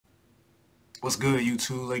What's good,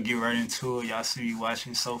 YouTube? Let's get right into it. Y'all see me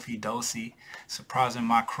watching Sofie Dossi surprising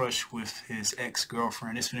my crush with his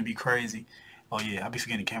ex-girlfriend. It's gonna be crazy. Oh yeah, I be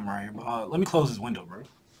forgetting the camera right here. But let me close this window, bro.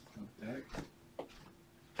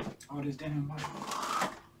 Oh, this damn mic.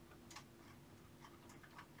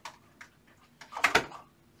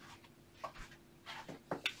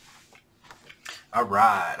 All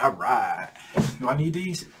right. Do I need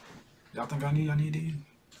these? Y'all think I need these?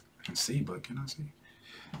 I can see, but can I see?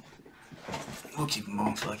 We'll keep them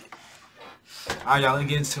on, fuck it. Alright, y'all, let's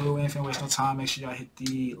get into it. We ain't finna waste no time. Make sure y'all hit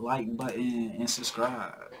the like button and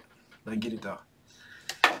subscribe. Let's get it though.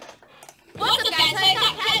 What's up, guys? So I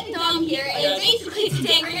got Kat and Dom here, and basically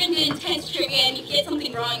today we're gonna do intense trivia, and if you get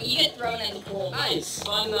something wrong, you get thrown in the pool. Nice.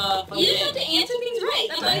 Fun you just have to answer things right.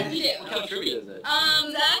 That's all you do. What kind of trivia is it?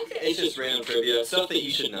 Zach? It's just random trivia. Stuff that you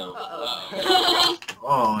should know.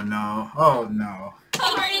 Oh no.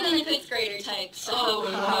 Harder than the 5th grader type, so.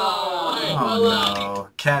 Oh no.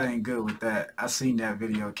 Kat ain't good with that. I seen that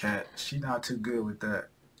video, Kat. She not too good with that.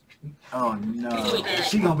 Oh no.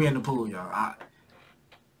 She gonna be in the pool, y'all.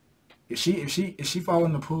 If she fall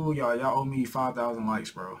in the pool, y'all owe me 5,000 likes,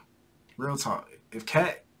 bro. Real talk. If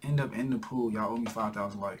Kat end up in the pool, y'all owe me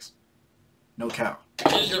 5,000 likes. No cap.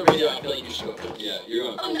 This is your video. I feel like you should go. Yeah, you're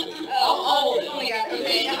going to oh my god,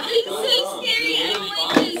 okay. It's so scary. I don't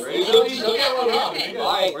like this. Okay.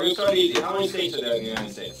 Alright, we're going to start easy. How many states are there in the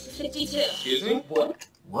United States? 52. Excuse me?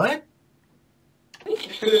 What?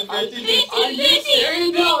 50.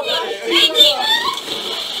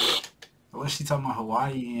 What's she talking about?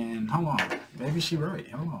 Hawaii and hold on. Maybe she right.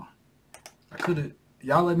 Hold on. I could've.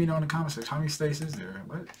 Y'all let me know in the comment section. How many states is there?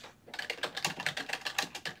 What?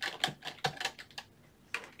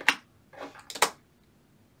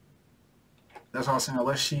 That's what I was saying.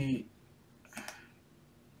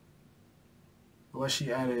 Unless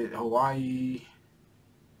she added Hawaii,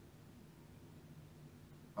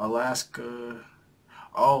 Alaska.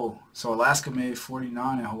 Oh, so Alaska made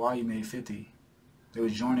 49 and Hawaii made 50. They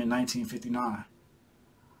was joined in 1959.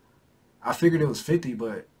 I figured it was 50,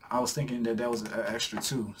 but I was thinking that was an extra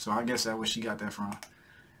 2. So I guess that's where she got that from.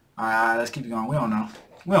 Alright, let's keep it going. We don't know.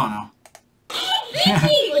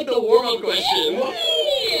 50! Like the warm-up question.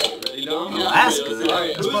 Ready, Dom? Alaska?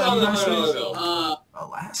 Alright, That's who's part on of the the United States? States?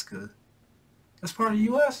 Alaska? That's part of the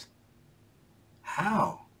U.S.?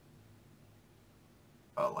 How?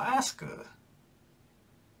 Alaska?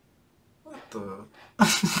 What the?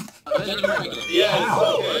 Yes,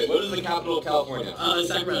 okay. What is the capital of California?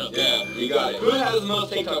 Sacramento. Yeah, you got it. Who has the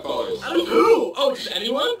most TikTok followers? Who? Oh, just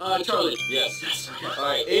anyone? Charlie. Yes. Yes, okay.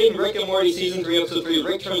 Alright, in Rick and Morty Season 3, Episode 3,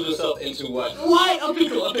 Rick turns himself into what? What? A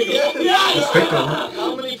pickle. Yes! Pickle.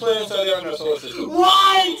 How many planets are there in our solar system?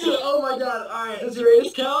 What? Oh my god. Alright, does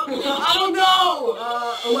Uranus count? I don't know.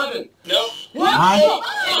 11. Nope. What? 9?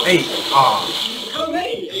 8. Oh. How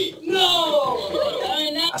many? 8. No.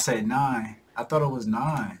 I said 9. I thought it was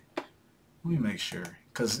 9. Let me make sure.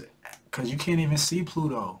 Cause you can't even see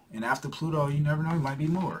Pluto. And after Pluto, you never know, it might be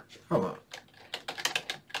more. Hold up.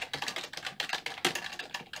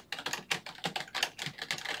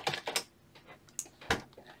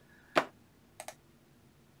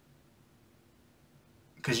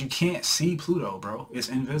 Because you can't see Pluto, bro. It's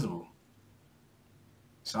invisible.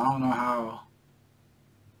 So I don't know how.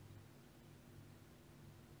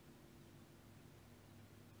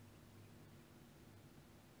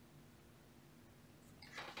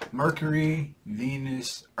 Mercury,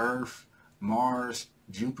 Venus, Earth, Mars,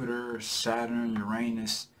 Jupiter, Saturn,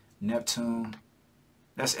 Uranus, Neptune.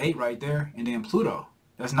 That's 8 right there. And then Pluto.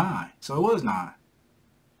 That's 9. So it was 9.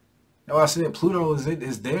 That's why I said Pluto is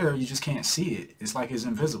there, you just can't see it. It's like it's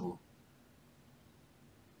invisible.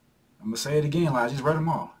 I'm going to say it again, like I just read them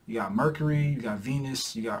all. You got Mercury, you got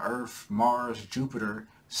Venus, you got Earth, Mars, Jupiter,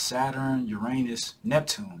 Saturn, Uranus,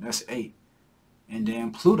 Neptune. That's 8. And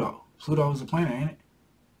then Pluto. Pluto is a planet, ain't it?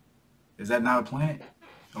 Is that not a planet?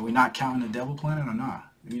 Are we not counting the devil planet or not?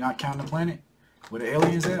 Are we not counting the planet? Where the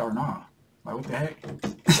aliens at or not? Like what the heck?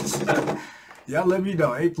 Y'all let me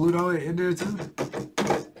know. Hey, Pluto in there too?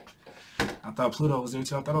 I thought Pluto was there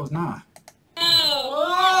too. I thought it was 9.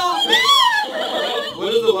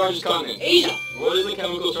 What is the largest continent? Asia. What is the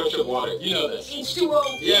chemical structure of water? You know this.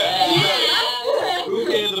 H2O. Yeah. Who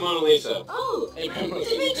painted the Mona Lisa? Oh. Abraham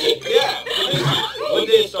Lincoln. Yeah. What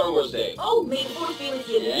day is Star Wars Day? Oh, May 4th be with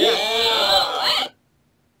you. Yeah.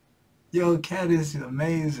 Yo, Kat is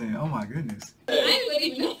amazing. Oh my goodness. I wouldn't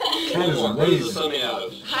even know that. Kat is What is the sun amazing. made out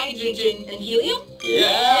of? Hydrogen and helium? Yeah.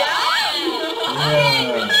 Yeah. I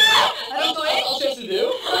don't know All she has to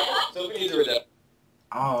do? So we need to read that.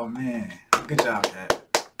 Oh man. Good job, Kat.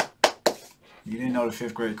 You didn't know the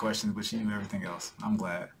 5th grade questions, but you knew everything else. I'm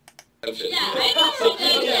glad. Yeah, I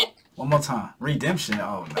know. One more time. Redemption.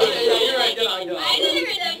 Oh no. Yeah, you're right. I did a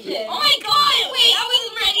redemption. Oh my god! Wait, I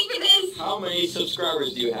wasn't ready for this. How many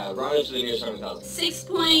subscribers do you have? Round up to the nearest 100,000.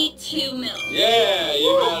 6.2 mil. Yeah,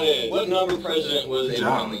 you got it. What number president was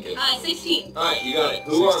Abraham Lincoln? 16. Alright, you got it.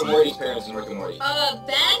 Who are Morty's parents in Rick and Morty?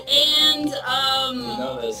 Beth and, You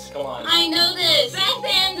know this. Come on. I know this. Beth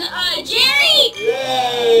and, Jerry!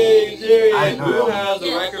 Yay, Jerry! I know Who that has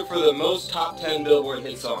the record for the most top 10 Billboard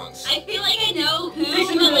hit songs? I feel like I know who,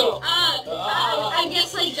 Jason but Derulo. like, I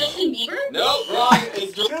guess like Justin Bieber? Nope, wrong.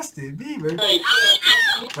 It's Drake. Justin Bieber. Drake.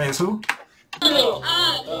 Wait, it's who?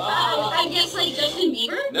 I guess like Justin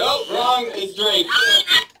Bieber? Nope, wrong. It's Drake.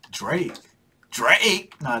 Drake.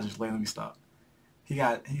 Drake. Nah, just wait. Let me stop. He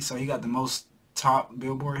got the most top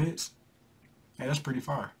Billboard hits. Hey, that's pretty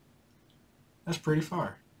far. That's pretty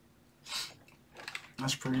far.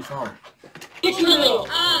 That's pretty far. Jason Derulo.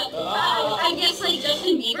 I guess like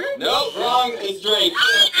Justin Bieber? Nope, wrong. It's Drake.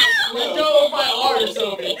 Let go of my heart,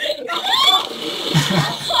 Sophie.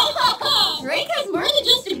 Drake has more than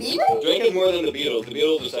Justin Bieber? Drake has more than the Beatles. The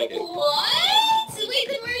Beatles are second. What? Wait,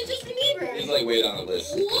 then where's Justin Bieber? He's like way down the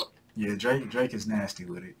list. Yeah, Drake is nasty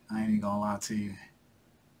with it. I ain't even gonna lie to you.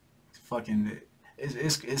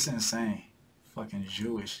 It's insane. Fucking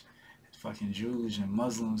Jewish, fucking Jews and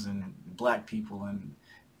Muslims and black people and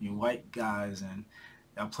you white guys, and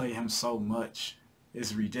I play him so much.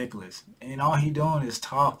 It's ridiculous. And all he doing is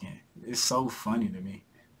talking. It's so funny to me.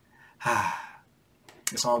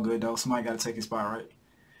 It's all good though. Somebody gotta take his spot, right?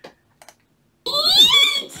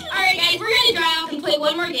 Alright guys, we're gonna dry off and play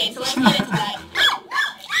one more game, so let's get into that.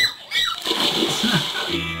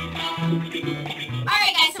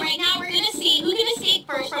 Alright guys, so right now we're gonna see who can escape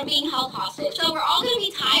first from being held hostage. So we're all gonna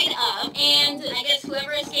be tied up, and I guess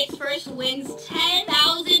whoever escapes first wins $10,000.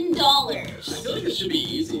 I feel like this should be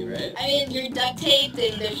easy, right? I mean, you're duct taped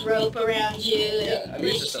and there's rope around you. Yeah, I'm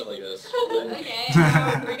used to stuff like this. Okay, so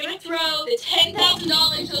we're gonna throw the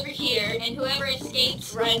 $10,000 over here, and whoever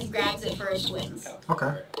escapes runs, grabs it first, wins.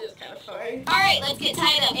 Okay. It's kind of fun. Alright, let's get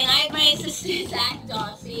tied up, and I have my assistant, Zach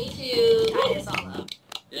Dossi, to tie us all up.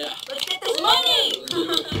 Yeah. Let's get this money!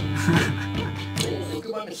 Look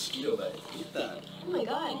at my mosquito bite. Eat that. Oh my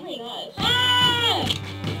god, oh my god. Ah!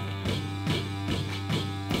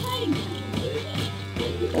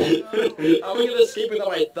 How am I gonna escape without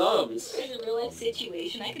my thumbs? There's a real life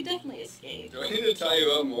situation. I could definitely escape. Do I need to tie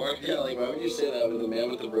you up more? Yeah, like why would you say that when the man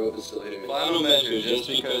with the rope is still here? Final measure, just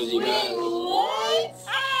because you got it. What?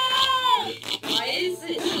 Ah! Why is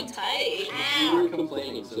it so tight? You were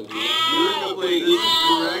complaining, Sophie. You were complaining. This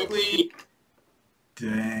is directly.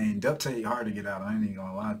 Dang, duct tape hard to get out. I ain't even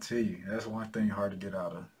gonna lie to you. That's one thing hard to get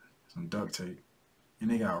out of. Some duct tape. And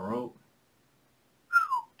they got rope.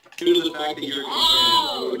 Due to the fact that you're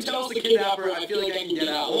complaining. Who tells the kidnapper I feel like I can get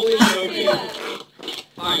out? Only Sophie.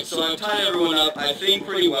 Alright, so I've tied everyone up, I think,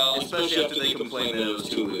 pretty well, especially after they complained that it was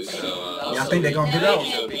too loose. So, Y'all think they gonna get out?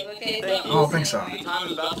 Okay, I don't think so. the time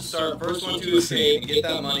is about to start. First one to escape and get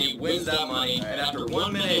that money wins that money. And after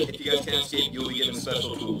 1 minute, if you guys can't escape, you'll be given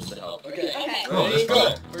special tools to help. Okay. Okay. Oh, that's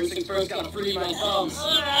Go. First things first, gotta free my thumbs.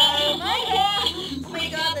 Oh my god! Oh my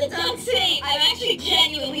god, the duct tape! I'm actually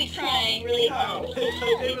genuinely trying really hard.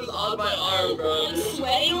 It was on my arm, bro. I'm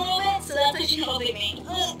sweating a little bit, so that's why she's helping me.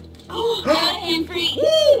 Oh, got hand free.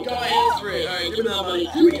 Woo! Got my hands free. Alright, give me that money.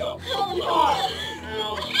 Here we go.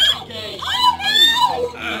 Oh, Okay.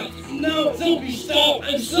 oh No, Sophie, stop!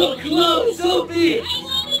 I'm so close, Sophie! no! I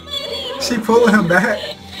love it, She pulling him back.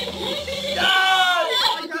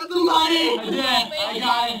 I got the money! I did. I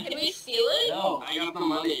got it. Can we steal it? No, I got the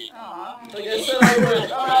money. Aw. Like I said I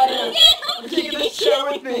would. Alright, I'm taking this chair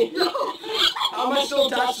with me. How am I still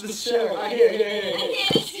attached to this chair? Here.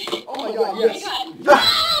 Yes. Oh my god, yes.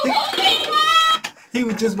 He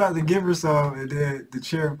was just about to give her some, and then the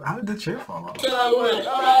chair. How did the chair fall off? Said I would.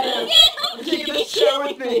 Alright, I'm taking this chair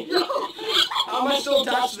with me. How am I still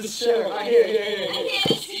attached to this chair? Here.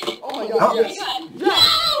 Yes. Oh my god, Oh. yes.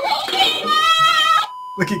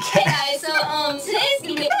 Look at Hey Cat. guys, so today's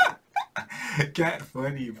gonna be Cat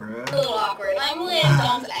funny, bro. a little awkward. I'm with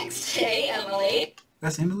Dom's ex today, Emily.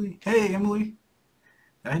 That's Emily. Hey, Emily.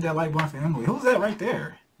 I hit that light button for Emily. Who's that right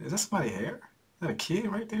there? Is that somebody's hair? Is that a kid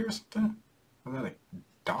right there or something? Or is that a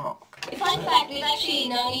dog? Fun fact, we've actually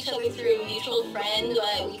known each other through a mutual friend,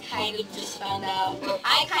 but we kind of just found out.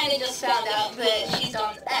 I kind of just found out that she's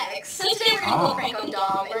Dom's ex. So today we're going to pull a prank on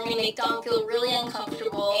Dom. We're going to make Dom feel really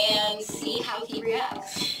uncomfortable and see how he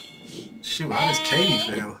reacts. Shoot, how does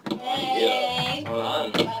Katie feel? Hey.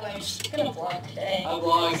 on? By the way, I'm just gonna vlog today. I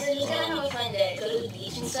vlog. We're just gonna have a fun day. Go to the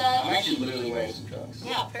beach and stuff. I'm actually literally wearing some trucks.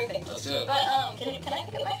 Yeah, perfect. Let's do it. But can I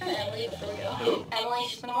pick up my friend Emily before we go? Who? Emily,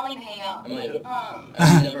 she's been wanting to hang out. Emily who?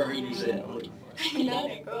 I've never heard you say Emily. You know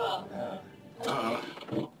her, grow up.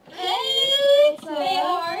 Uh-oh. Hey,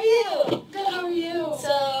 how are you? Good, how are you?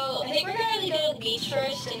 So, I think we're gonna really go to the beach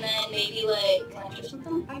first and then maybe like lunch or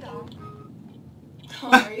something. I'm down.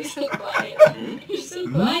 Oh, you're so quiet. You're so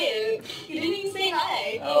quiet. You didn't even say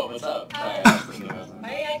hi. Oh, what's up? Hi. Sorry, I was thinking about something. Why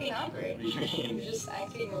are you acting awkward? What do you mean? You're just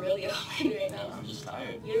acting really awkward right now. I'm just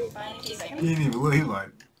tired. You're fine in a few He seconds. didn't even look. He was like,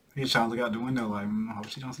 he was trying to look out the window like, I hope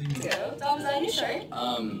she don't see me. So, Tom, is that on your shirt?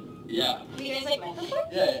 Yeah. Have you guys like met before?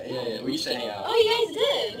 Yeah. We used to hang out. Oh, you guys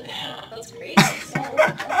did? Yeah. That's crazy.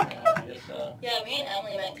 I guess so. Yeah, me and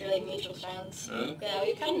Emily met through like mutual friends. Huh? Yeah,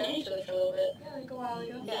 we've kind of known each other for a little bit. Yeah, like a while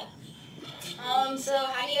ago. Yeah. So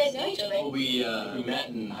how do you guys know each other? Well, we met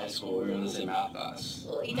in high school. We were in the same math class.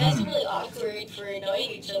 Well, you guys are really awkward for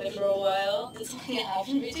knowing each other for a while. Did something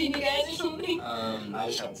happen between you guys or something? I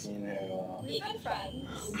just haven't seen her in a while. We've been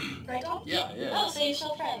friends. Right, Tom? Yeah. Oh, so you're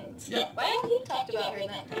still friends? Yeah. Why haven't you talked about her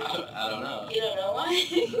then? I don't know. You don't know why?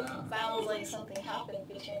 No. Sounds like something happened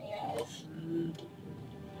between you guys.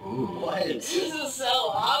 Ooh. What? This is so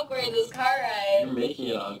awkward, this car ride. You're making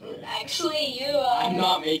it awkward. Actually, you are. I'm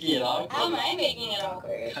not making it awkward. How am I making it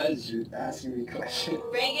awkward? Because you're asking me questions.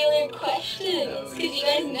 Regular questions, because you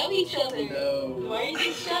guys know each other. No. Why are you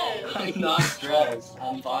so stressed? I'm not stressed.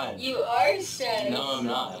 I'm fine. You are stressed. No, I'm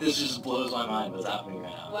not. This just blows my mind what's happening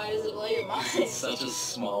right now. Why does it blow your mind? It's such a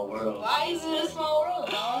small world. Why is it a small world,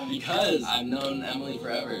 Mom? Because I've known Emily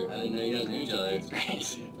forever. I didn't know you guys knew each other. It's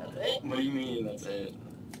crazy. That's it? What do you mean? That's it.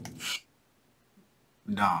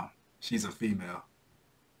 Dom, she's a female.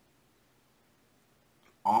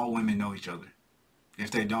 All women know each other.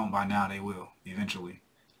 If they don't, by now they will, eventually.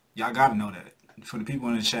 Y'all gotta know that. For the people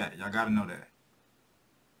in the chat, y'all gotta know that.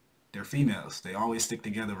 They're females. They always stick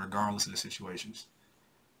together regardless of the situations.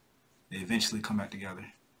 They eventually come back together.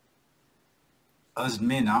 Us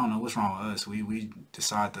men, I don't know what's wrong with us. We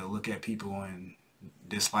decide to look at people and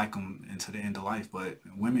dislike them until the end of life, but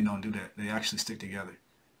women don't do that. They actually stick together.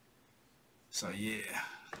 So yeah,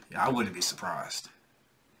 I wouldn't be surprised.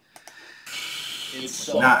 It's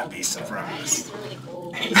so Not be surprised. It's really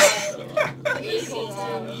cool. You You're cool,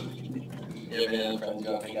 Mom. ever had any friends you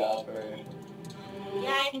want to pick up or? Yeah,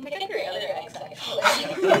 I can pick up your other ex, actually.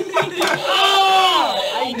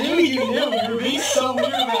 I knew you knew. You were being so weird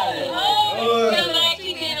about it. Oh, yeah, but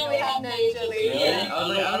actually, me and Emily have known each other. Really? Yeah. I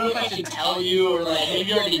was like, I don't know if I should tell you or like maybe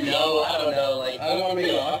you already know. I don't know. Like I don't want to make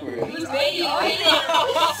it awkward. It was very awkward. It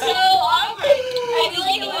was so awkward. I feel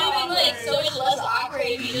like it would have been like so much less awkward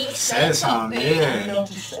if you just Said something, I don't yeah. know what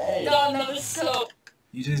to say. No, no, it's so.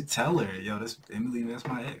 You just tell her, yo, that's Emily, that's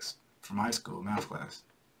my ex from high school, math class.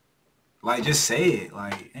 Like, just say it.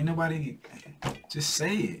 Like, ain't nobody, just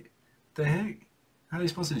say it. What the heck? How are they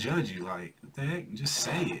supposed to judge you? Like, what the heck? Just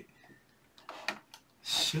say it.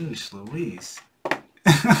 Shush, Louise.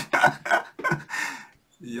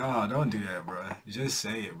 Y'all, don't do that, bro. Just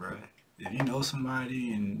say it, bro. If you know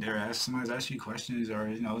somebody and somebody's asking you questions, or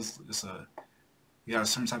you know, it's a you got a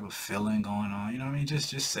certain type of feeling going on, you know what I mean?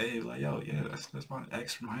 Just say it, like, yo, yeah, that's my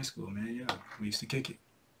ex from high school, man. Yeah, we used to kick it.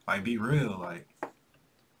 Like, be real, like.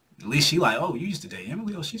 At least she like, oh, you used to date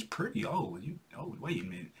Emily. Oh, she's pretty. Oh, wait a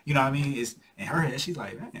minute. You know what I mean? It's in her head. She's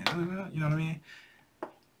like, man, you know what I mean?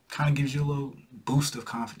 Kind of gives you a little boost of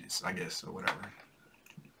confidence, I guess, or whatever.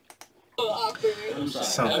 So awkward. I'm sorry.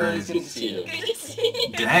 So Everyone's crazy. good to see you. Good to see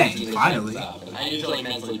you. Dang, finally. I need to like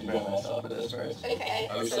mentally prepare myself for this first. Okay,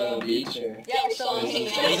 Are we still so. on the beach or? Yeah, we're still on Is the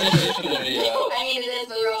this beach. the video? I mean, it is,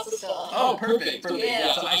 but we're also still. Oh, perfect. Yeah.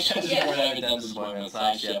 Yeah. So I just Yeah. weren't having dentist appointments. So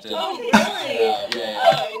I actually have to. Oh, really? Yeah.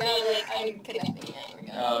 Oh, no, like, I'm connecting it. We're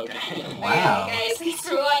good. Oh, okay. Wow. Okay, guys, thanks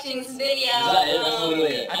for watching this video. Is that it? That's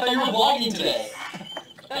literally it. I thought you were vlogging today.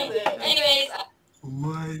 That's it. Anyways,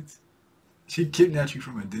 What? She kidnapped you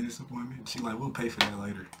from a dentist appointment? She like, we'll pay for that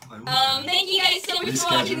later. Like, we'll pay. thank you guys so much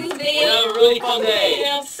for watching this We video. had a really fun day.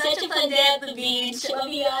 Yeah, such a fun day at the beach. Love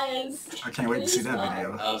you guys. I can't wait to see that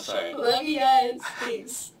video. Oh, sorry. Love you guys.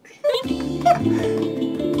 Peace.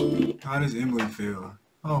 How does Emily feel?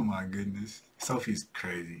 Oh my goodness. Sophie's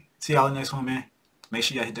crazy. See y'all in the next one, man. Make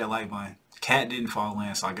sure y'all hit that like button. Cat didn't fall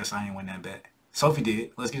in, so I guess I ain't win that bet. Sophie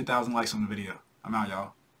did. Let's get 1,000 likes on the video. I'm out,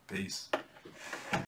 y'all. Peace.